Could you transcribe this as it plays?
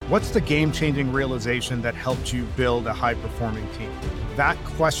What's the game-changing realization that helped you build a high-performing team? That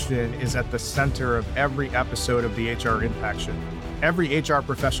question is at the center of every episode of the HR Impact Show. Every HR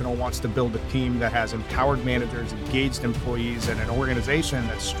professional wants to build a team that has empowered managers, engaged employees, and an organization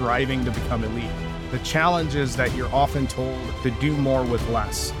that's striving to become elite. The challenge is that you're often told to do more with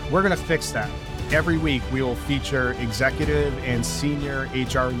less. We're going to fix that. Every week, we will feature executive and senior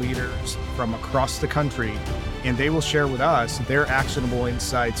HR leaders from across the country, and they will share with us their actionable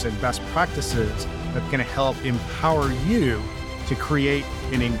insights and best practices that can help empower you to create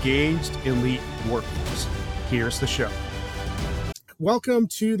an engaged, elite workforce. Here's the show. Welcome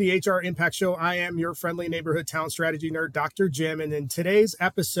to the HR Impact Show. I am your friendly neighborhood talent strategy nerd, Dr. Jim. And in today's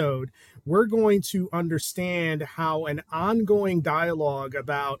episode, we're going to understand how an ongoing dialogue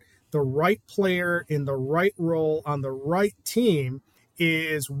about the right player in the right role on the right team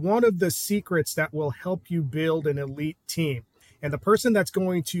is one of the secrets that will help you build an elite team. And the person that's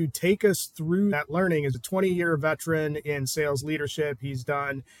going to take us through that learning is a 20-year veteran in sales leadership. He's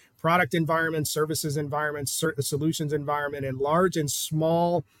done product environments, services environments, solutions environment in large and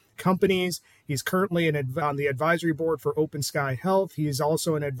small companies. He's currently on the advisory board for Open Sky Health. He's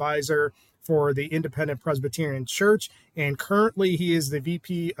also an advisor for the Independent Presbyterian Church. And currently he is the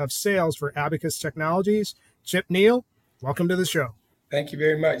VP of sales for Abacus Technologies. Chip Neal, welcome to the show. Thank you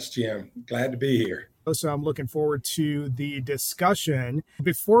very much, Jim. Glad to be here. So I'm looking forward to the discussion.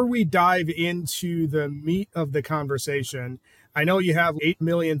 Before we dive into the meat of the conversation, I know you have 8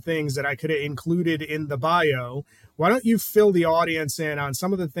 million things that I could have included in the bio. Why don't you fill the audience in on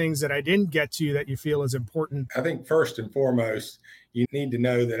some of the things that I didn't get to that you feel is important? I think first and foremost, you need to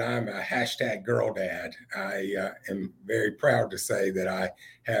know that I'm a hashtag girl dad. I am very proud to say that I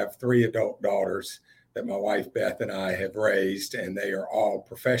have 3 adult daughters that my wife Beth and I have raised, and they are all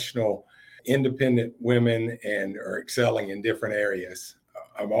professional, independent women and are excelling in different areas.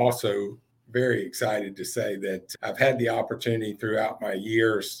 I'm also very excited to say that I've had the opportunity throughout my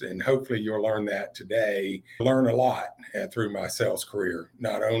years, and hopefully you'll learn that today, learn a lot through my sales career,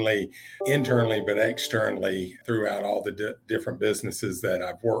 not only internally, but externally throughout all the different businesses that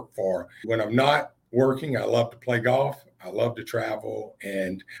I've worked for. When I'm not working, I love to play golf. I love to travel,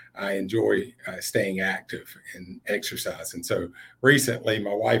 and I enjoy staying active and exercise. And so recently,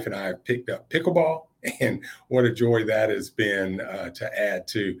 my wife and I have picked up pickleball, and what a joy that has been to add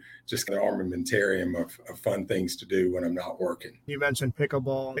to just the armamentarium of fun things to do when I'm not working. You mentioned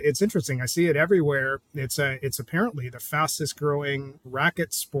pickleball. It's interesting. I see it everywhere. It's apparently the fastest growing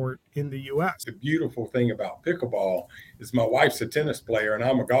racket sport in the U.S. The beautiful thing about pickleball is my wife's a tennis player and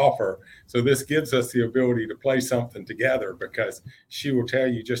I'm a golfer. So this gives us the ability to play something together because she will tell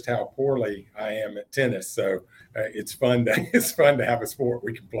you just how poorly I am at tennis. So it's fun to have a sport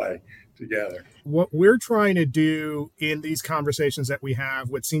we can play together. What we're trying to do in these conversations that we have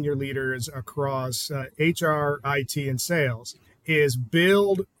with senior leaders across HR, IT, and sales is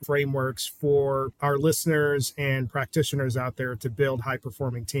build frameworks for our listeners and practitioners out there to build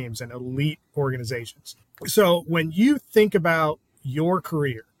high-performing teams and elite organizations. So when you think about your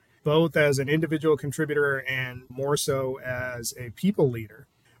career, both as an individual contributor and more so as a people leader,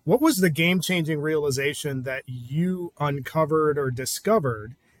 what was the game-changing realization that you uncovered or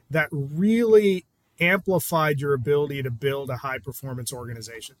discovered that really amplified your ability to build a high-performance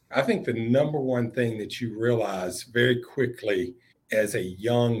organization? I think the number one thing that you realize very quickly as a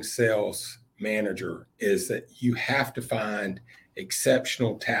young sales manager is that you have to find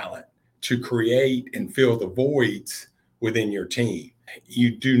exceptional talent to create and fill the voids within your team.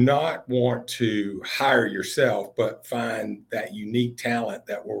 You do not want to hire yourself, but find that unique talent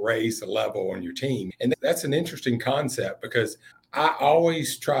that will raise the level on your team. And that's an interesting concept because I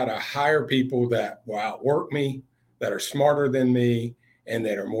always try to hire people that will outwork me, that are smarter than me, and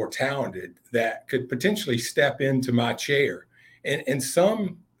that are more talented, that could potentially step into my chair. And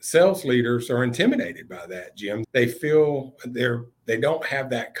some sales leaders are intimidated by that, Jim. They feel they don't have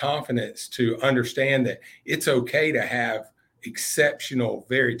that confidence to understand that it's okay to have exceptional,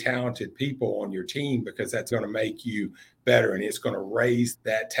 very talented people on your team because that's going to make you better and it's going to raise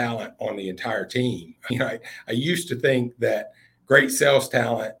that talent on the entire team. I used to think that great sales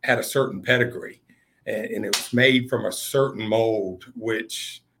talent had a certain pedigree and it was made from a certain mold,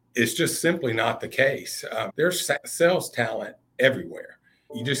 which is just simply not the case. There's sales talent everywhere.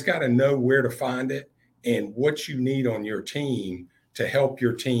 You just got to know where to find it and what you need on your team to help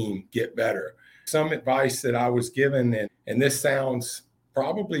your team get better. Some advice that I was given, and this sounds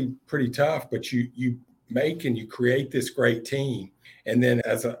probably pretty tough, but you make and you create this great team. And then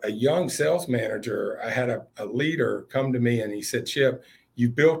as a young sales manager, I had a leader come to me and he said, Chip, you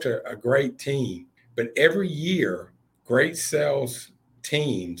built a great team, but every year great sales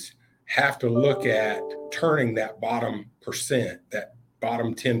teams have to look at turning that bottom percent, that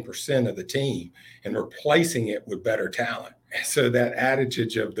bottom 10% of the team, and replacing it with better talent. So that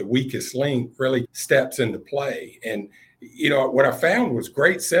adage of the weakest link really steps into play. And, what I found was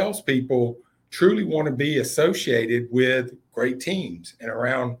great salespeople truly want to be associated with great teams and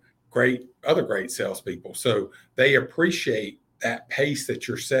around other great salespeople. So they appreciate that pace that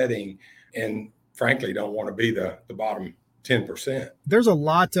you're setting and frankly don't want to be the bottom 10%. There's a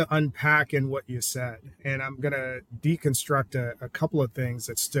lot to unpack in what you said, and I'm going to deconstruct a couple of things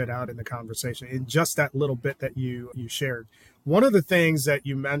that stood out in the conversation in just that little bit that you shared. One of the things that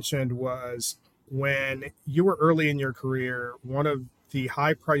you mentioned was when you were early in your career, one of the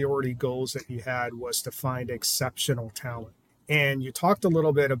high priority goals that you had was to find exceptional talent. And you talked a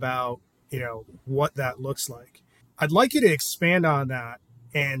little bit about, what that looks like. I'd like you to expand on that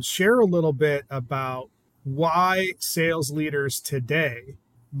and share a little bit about why sales leaders today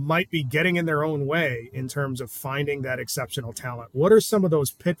might be getting in their own way in terms of finding that exceptional talent. What are some of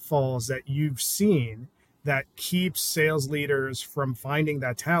those pitfalls that you've seen that keeps sales leaders from finding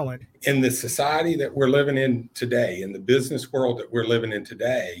that talent? In the society that we're living in today, in the business world that we're living in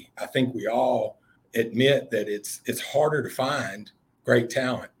today, I think we all admit that it's harder to find great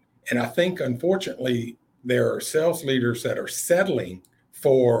talent. And I think, unfortunately, there are sales leaders that are settling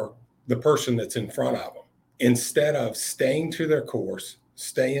for the person that's in front of them instead of staying to their course,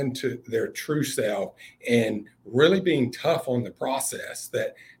 staying to their true self, and really being tough on the process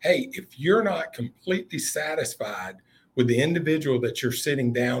that, hey, if you're not completely satisfied with the individual that you're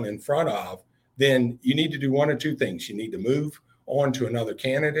sitting down in front of, then you need to do one or two things. You need to move on to another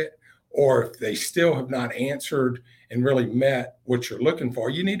candidate, or if they still have not answered and really met what you're looking for,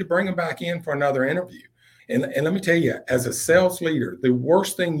 you need to bring them back in for another interview. And let me tell you, as a sales leader, the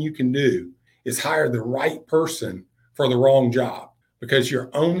worst thing you can do is hire the right person for the wrong job, because you're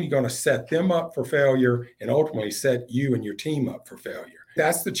only going to set them up for failure and ultimately set you and your team up for failure.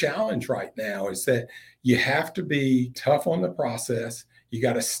 That's the challenge right now, is that you have to be tough on the process. You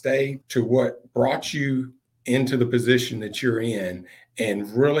got to stay to what brought you into the position that you're in and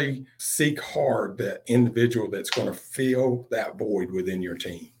really seek hard the individual that's going to fill that void within your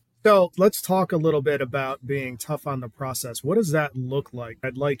team. So let's talk a little bit about being tough on the process. What does that look like?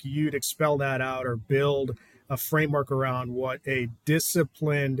 I'd like you to spell that out or build a framework around what a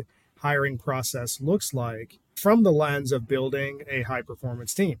disciplined hiring process looks like from the lens of building a high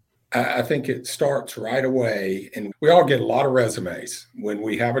performance team. I think it starts right away. And we all get a lot of resumes. When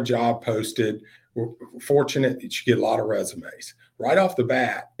we have a job posted, we're fortunate that you get a lot of resumes. Right off the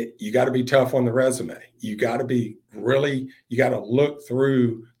bat, you got to be tough on the resume. You got to look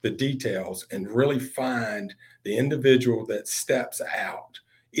through the details and really find the individual that steps out.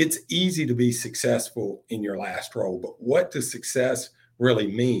 It's easy to be successful in your last role, but what does success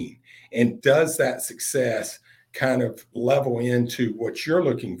really mean? And does that success kind of level into what you're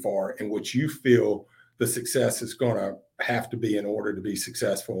looking for and what you feel the success is going to have to be in order to be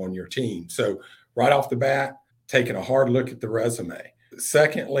successful on your team? So right off the bat, taking a hard look at the resume.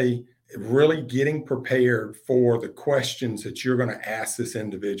 Secondly, really getting prepared for the questions that you're going to ask this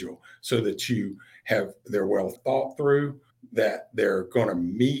individual so that they're well thought through, that they're going to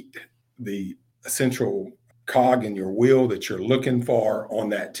meet the essential cog in your wheel that you're looking for on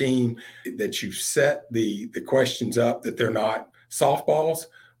that team, that you set the questions up, that they're not softballs,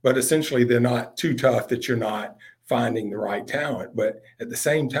 but essentially they're not too tough that you're not finding the right talent. But at the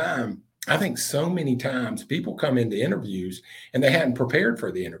same time, I think so many times people come into interviews and they hadn't prepared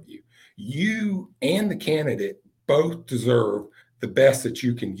for the interview. You and the candidate both deserve the best that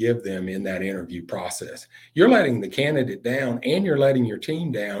you can give them in that interview process. You're letting the candidate down and you're letting your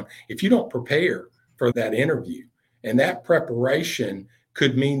team down if you don't prepare for that interview. And that preparation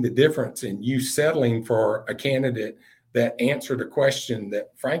could mean the difference in you settling for a candidate that answered a question that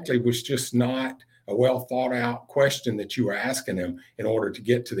frankly was just not a well thought out question that you were asking them in order to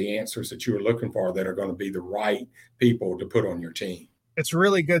get to the answers that you were looking for that are going to be the right people to put on your team. It's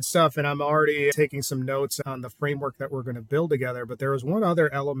really good stuff, and I'm already taking some notes on the framework that we're going to build together. But there was one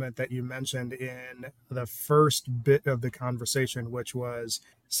other element that you mentioned in the first bit of the conversation, which was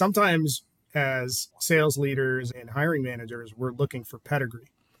sometimes as sales leaders and hiring managers, we're looking for pedigree.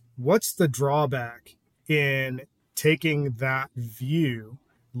 What's the drawback in taking that view,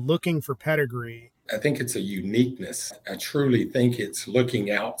 looking for pedigree? I think it's a uniqueness. I truly think it's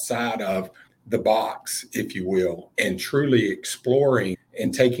looking outside of the box, if you will, and truly exploring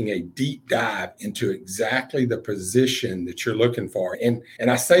and taking a deep dive into exactly the position that you're looking for. And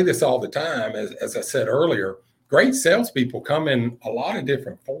I say this all the time, as I said earlier, great salespeople come in a lot of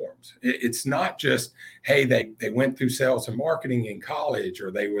different forms. It's not just, hey, they went through sales and marketing in college,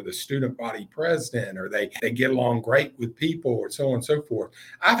 or they were the student body president, or they get along great with people, or so on and so forth.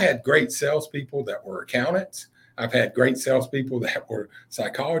 I've had great salespeople that were accountants. I've had great salespeople that were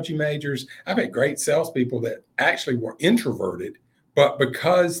psychology majors. I've had great salespeople that actually were introverted, but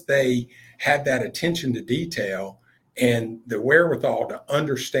because they had that attention to detail and the wherewithal to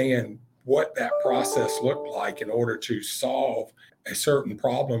understand what that process looked like in order to solve a certain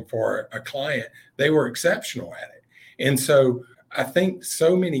problem for a client, they were exceptional at it. And so I think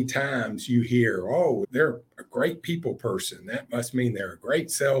so many times you hear, oh, they're a great people person. That must mean they're a great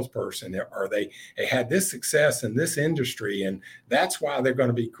salesperson, or they had this success in this industry, and that's why they're going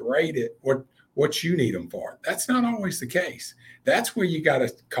to be great at what you need them for. That's not always the case. That's where you got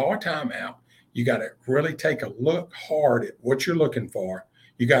to call a timeout. You got to really take a look hard at what you're looking for.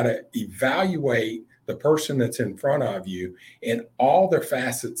 You got to evaluate the person that's in front of you in all their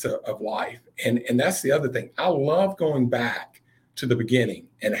facets of life. And that's the other thing. I love going back to the beginning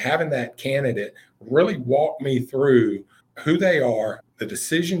and having that candidate really walk me through who they are, the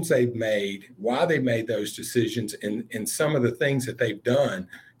decisions they've made, why they made those decisions, and some of the things that they've done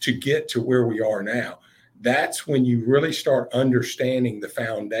to get to where we are now. That's when you really start understanding the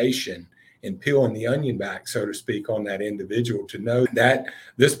foundation and peeling the onion back, so to speak, on that individual, to know that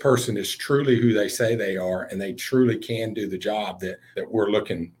this person is truly who they say they are, and they truly can do the job that we're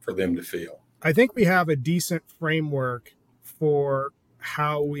looking for them to fill. I think we have a decent framework for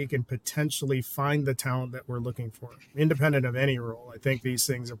how we can potentially find the talent that we're looking for, independent of any role. I think these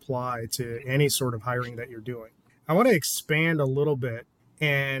things apply to any sort of hiring that you're doing. I want to expand a little bit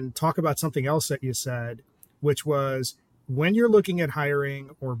and talk about something else that you said, which was, when you're looking at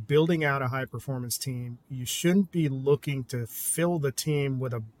hiring or building out a high performance team, you shouldn't be looking to fill the team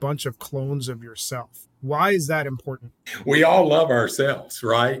with a bunch of clones of yourself. Why is that important? We all love ourselves,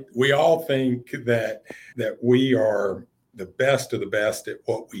 right? We all think that we are the best of the best at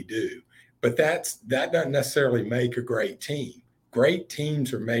what we do, but that doesn't necessarily make a great team. Great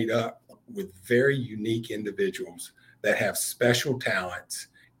teams are made up with very unique individuals that have special talents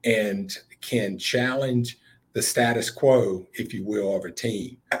and can challenge the status quo, if you will, of a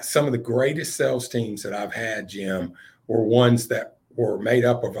team. Some of the greatest sales teams that I've had, Jim, were ones that were made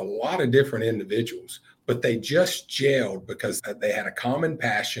up of a lot of different individuals, but they just gelled because they had a common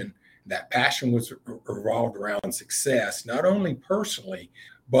passion. That passion was revolved around success, not only personally,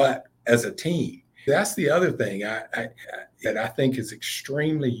 but as a team. That's the other thing that I think is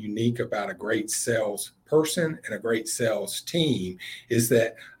extremely unique about a great sales person and a great sales team, is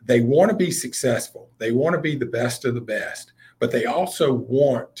that they want to be successful. They want to be the best of the best, but they also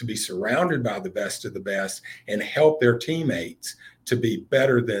want to be surrounded by the best of the best and help their teammates to be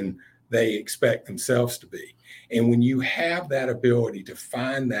better than they expect themselves to be. And when you have that ability to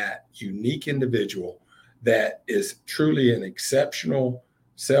find that unique individual that is truly an exceptional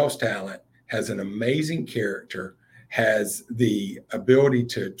sales talent, has an amazing character, has the ability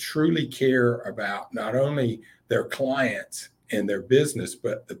to truly care about not only their clients and their business,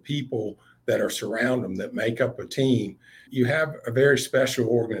 but the people that are surround them, that make up a team, you have a very special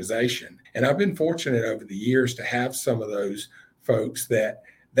organization. And I've been fortunate over the years to have some of those folks that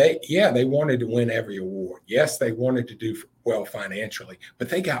they wanted to win every award. Yes, they wanted to do well financially, but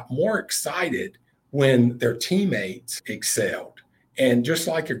they got more excited when their teammates excelled. And just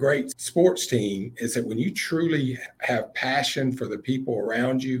like a great sports team, is that when you truly have passion for the people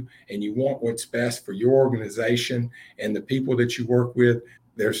around you and you want what's best for your organization and the people that you work with,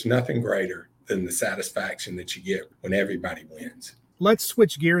 there's nothing greater than the satisfaction that you get when everybody wins. Let's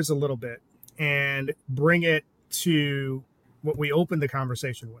switch gears a little bit and bring it to what we opened the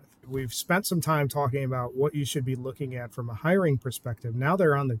conversation with. We've spent some time talking about what you should be looking at from a hiring perspective. Now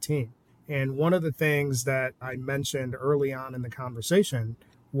they're on the team. And one of the things that I mentioned early on in the conversation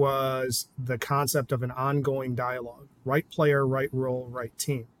was the concept of an ongoing dialogue, right player, right role, right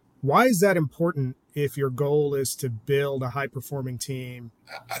team. Why is that important if your goal is to build a high-performing team?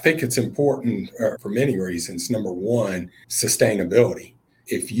 I think it's important for many reasons. Number one, sustainability.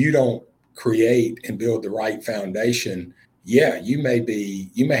 If you don't create and build the right foundation, you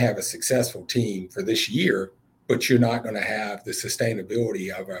may have a successful team for this year, but you're not going to have the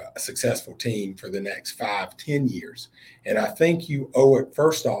sustainability of a successful team for the next 5-10 years. And I think you owe it,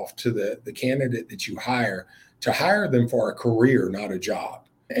 first off, to the candidate that you hire, to hire them for a career, not a job.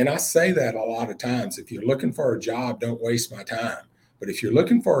 And I say that a lot of times: if you're looking for a job, don't waste my time. But if you're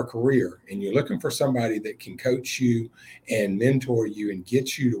looking for a career and you're looking for somebody that can coach you and mentor you and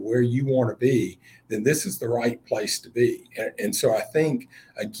get you to where you want to be, then this is the right place to be. And so I think,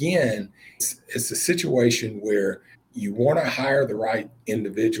 again, it's a situation where you want to hire the right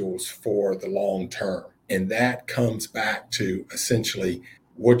individuals for the long term. And that comes back to essentially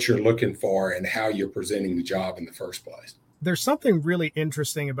what you're looking for and how you're presenting the job in the first place. There's something really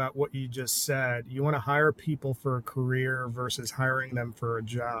interesting about what you just said. You want to hire people for a career versus hiring them for a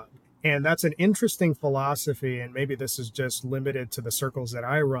job. And that's an interesting philosophy. And maybe this is just limited to the circles that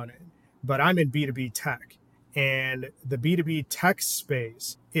I run in, but I'm in B2B tech. And the B2B tech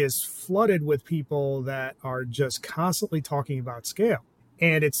space is flooded with people that are just constantly talking about scale.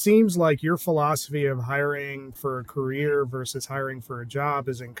 And it seems like your philosophy of hiring for a career versus hiring for a job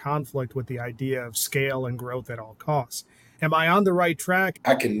is in conflict with the idea of scale and growth at all costs. Am I on the right track?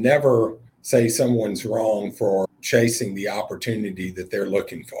 I can never say someone's wrong for chasing the opportunity that they're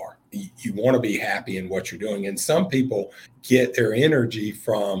looking for. You want to be happy in what you're doing. And some people get their energy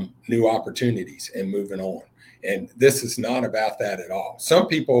from new opportunities and moving on. And this is not about that at all. Some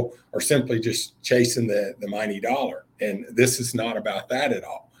people are simply just chasing the mighty dollar. And this is not about that at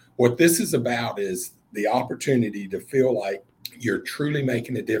all. What this is about is the opportunity to feel like you're truly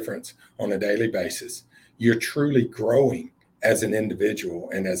making a difference on a daily basis. You're truly growing as an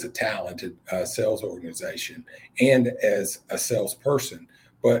individual and as a talented sales organization and as a salesperson.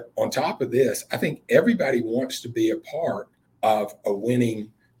 But on top of this, I think everybody wants to be a part of a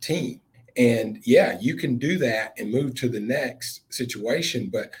winning team. And yeah, you can do that and move to the next situation.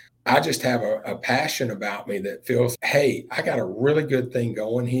 But I just have a passion about me that feels, hey, I got a really good thing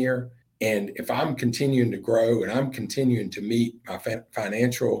going here. And if I'm continuing to grow and I'm continuing to meet my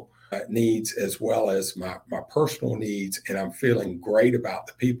financial needs as well as my personal needs, and I'm feeling great about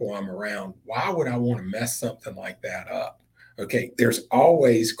the people I'm around, why would I want to mess something like that up? Okay, there's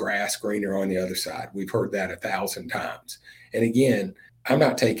always grass greener on the other side. We've heard that 1,000 times. And again, I'm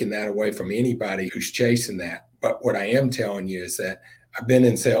not taking that away from anybody who's chasing that. But what I am telling you is that I've been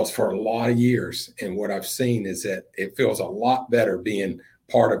in sales for a lot of years. And what I've seen is that it feels a lot better being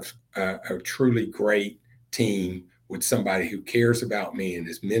part of a truly great team with somebody who cares about me and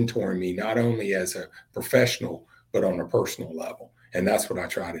is mentoring me, not only as a professional, but on a personal level. And that's what I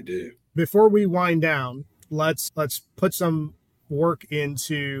try to do. Before we wind down, let's put some work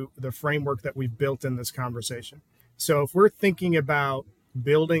into the framework that we've built in this conversation. So if we're thinking about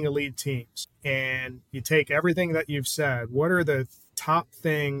building elite teams and you take everything that you've said, what are the top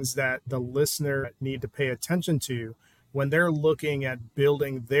things that the listener need to pay attention to when they're looking at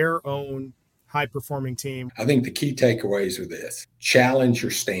building their own high-performing team? I think the key takeaways are this: challenge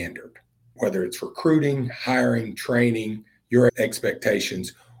your standard, whether it's recruiting, hiring, training, your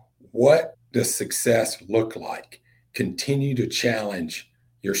expectations. What does success look like? Continue to challenge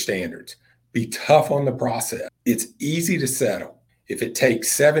your standards. Be tough on the process. It's easy to settle. If it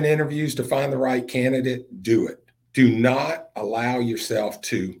takes 7 interviews to find the right candidate, do it. Do not allow yourself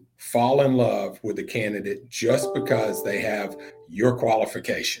to fall in love with a candidate just because they have your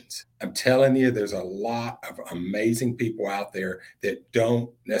qualifications. I'm telling you, there's a lot of amazing people out there that don't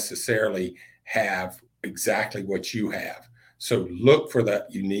necessarily have exactly what you have. So look for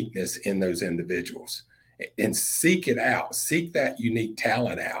that uniqueness in those individuals and seek it out. Seek that unique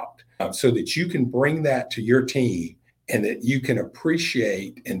talent out so that you can bring that to your team and that you can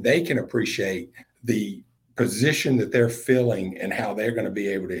appreciate and they can appreciate the position that they're filling and how they're going to be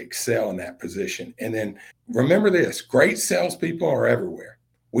able to excel in that position. And then remember this: great salespeople are everywhere.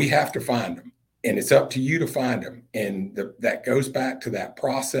 We have to find them, and it's up to you to find them. And that goes back to that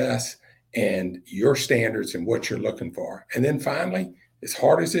process and your standards and what you're looking for. And then finally, as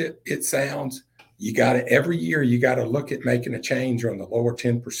hard as it sounds, you got to, every year, you got to look at making a change on the lower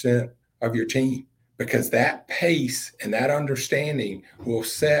 10% of your team, because that pace and that understanding will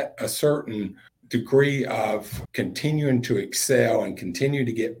set a certain degree of continuing to excel and continue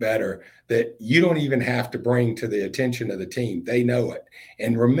to get better that you don't even have to bring to the attention of the team. They know it.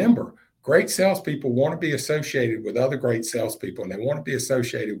 And remember, great salespeople want to be associated with other great salespeople, and they want to be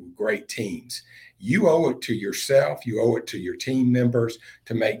associated with great teams. You owe it to yourself, you owe it to your team members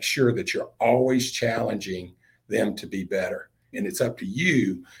to make sure that you're always challenging them to be better. And it's up to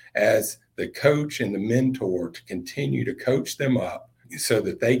you as the coach and the mentor to continue to coach them up so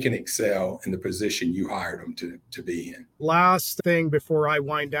that they can excel in the position you hired them to be in. Last thing before I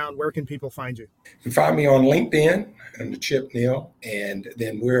wind down, where can people find you? You can find me on LinkedIn under Chip Neal, and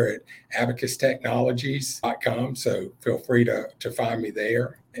then we're at abacustechnologies.com. So feel free to find me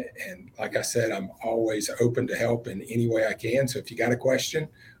there. And like I said, I'm always open to help in any way I can. So if you got a question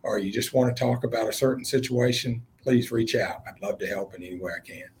or you just want to talk about a certain situation, please reach out. I'd love to help in any way I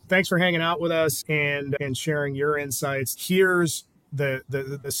can. Thanks for hanging out with us and sharing your insights. Here's the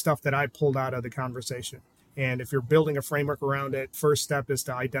stuff that I pulled out of the conversation. And if you're building a framework around it, first step is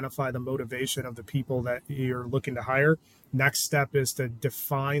to identify the motivation of the people that you're looking to hire. Next step is to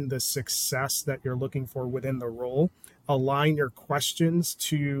define the success that you're looking for within the role. Align your questions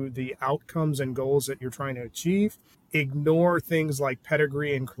to the outcomes and goals that you're trying to achieve. Ignore things like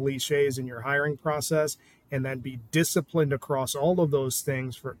pedigree and cliches in your hiring process, and then be disciplined across all of those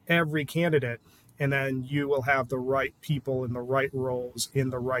things for every candidate. And then you will have the right people in the right roles, in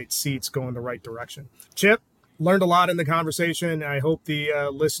the right seats, going the right direction. Chip, learned a lot in the conversation. I hope the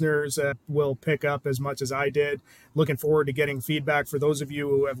listeners will pick up as much as I did. Looking forward to getting feedback. For those of you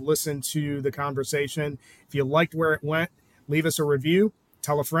who have listened to the conversation, if you liked where it went, leave us a review,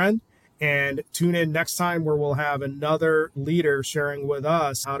 tell a friend, and tune in next time where we'll have another leader sharing with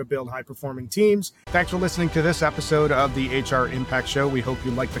us how to build high-performing teams. Thanks for listening to this episode of the HR Impact Show. We hope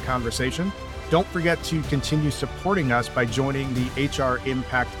you liked the conversation. Don't forget to continue supporting us by joining the HR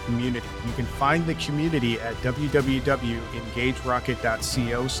Impact community. You can find the community at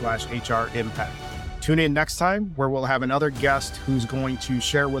www.engagerocket.co/HR Impact. Tune in next time where we'll have another guest who's going to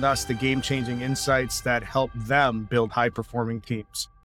share with us the game-changing insights that help them build high-performing teams.